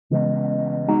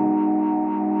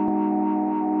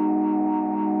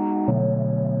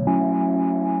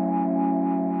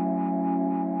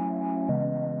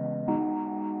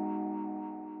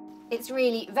It's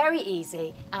really very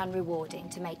easy and rewarding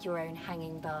to make your own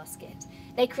hanging basket.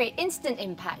 They create instant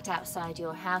impact outside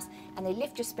your house and they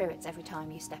lift your spirits every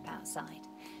time you step outside.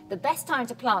 The best time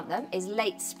to plant them is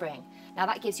late spring. Now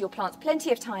that gives your plants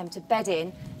plenty of time to bed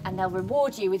in and they'll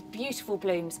reward you with beautiful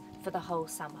blooms for the whole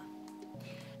summer.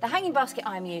 The hanging basket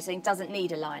I'm using doesn't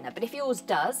need a liner, but if yours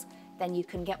does, then you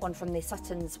can get one from the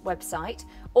Suttons website,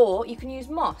 or you can use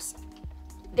moss.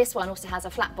 This one also has a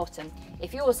flat bottom.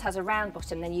 If yours has a round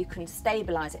bottom, then you can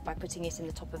stabilise it by putting it in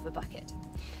the top of a bucket.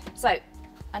 So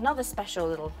another special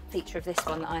little feature of this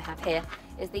one that I have here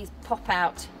is these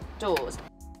pop-out doors.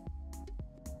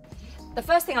 The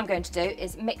first thing I'm going to do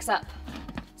is mix up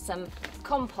some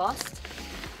compost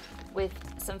with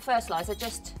some fertiliser,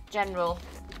 just general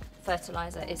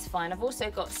fertiliser is fine. I've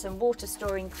also got some water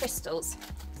storing crystals,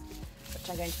 which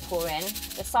I'm going to pour in.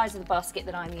 The size of the basket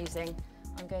that I'm using,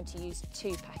 I'm going to use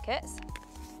 2 packets.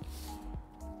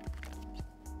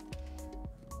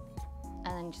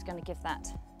 And I'm just going to give that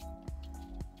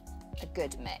a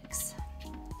good mix.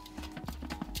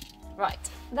 Right,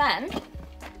 then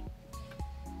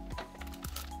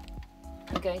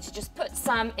I'm going to just put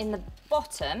some in the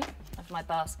bottom of my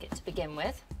basket to begin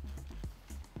with.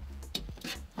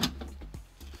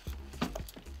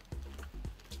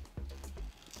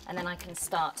 And then I can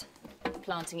start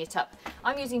planting it up.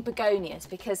 I'm using begonias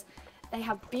because they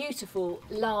have beautiful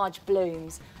large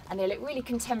blooms and they look really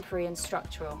contemporary and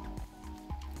structural.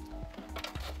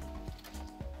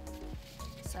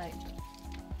 So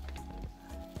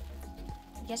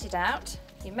get it out,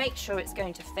 you make sure it's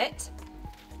going to fit.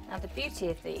 Now the beauty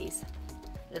of these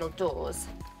little doors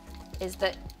is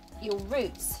that your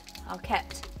roots are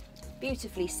kept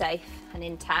beautifully safe and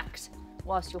intact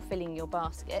whilst you're filling your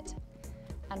basket.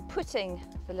 And putting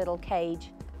the little cage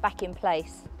back in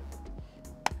place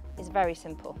is very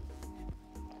simple,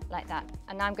 like that.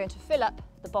 And now I'm going to fill up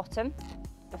the bottom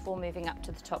before moving up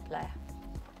to the top layer.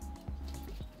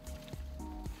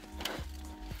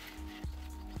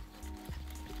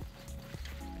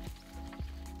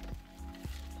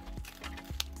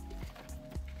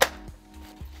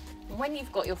 And when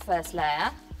you've got your first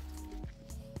layer,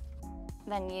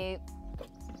 then you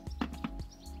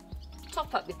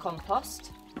top up your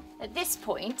compost. At this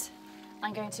point,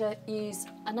 I'm going to use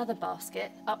another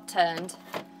basket upturned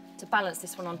to balance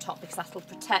this one on top because that will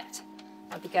protect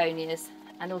my begonias,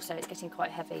 and also it's getting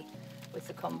quite heavy with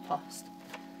the compost.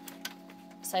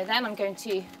 So then I'm going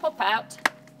to pop out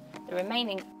the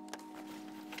remaining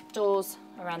doors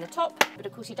around the top, but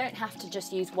of course you don't have to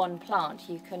just use one plant.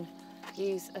 You can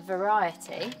use a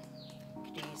variety. You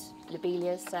could use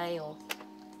lobelias, say, or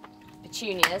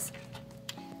petunias.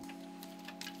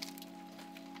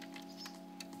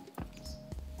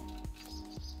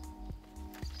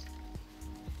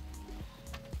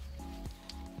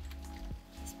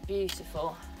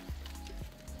 Beautiful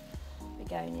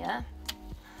begonia.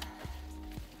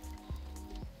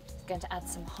 It's going to add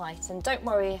some height, and don't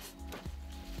worry if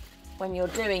when you're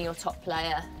doing your top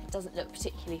layer it doesn't look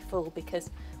particularly full, because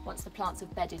once the plants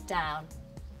have bedded down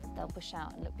they'll bush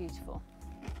out and look beautiful.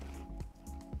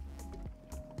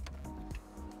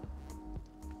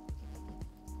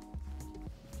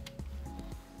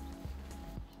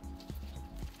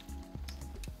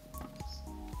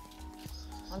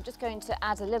 I'm just going to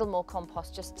add a little more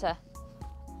compost just to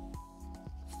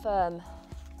firm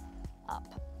up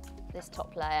this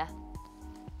top layer.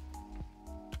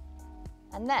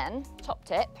 And then, top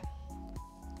tip,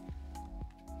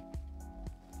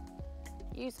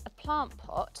 use a plant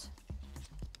pot,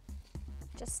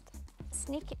 just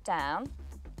sneak it down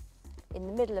in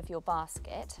the middle of your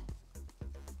basket,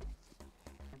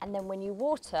 and then when you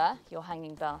water your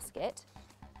hanging basket,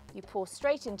 you pour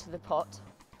straight into the pot.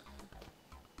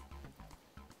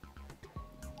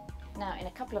 Now, in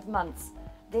a couple of months,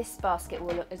 this basket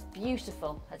will look as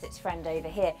beautiful as its friend over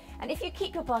here. And if you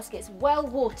keep your baskets well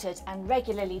watered and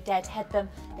regularly deadhead them,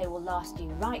 they will last you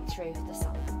right through the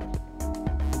summer.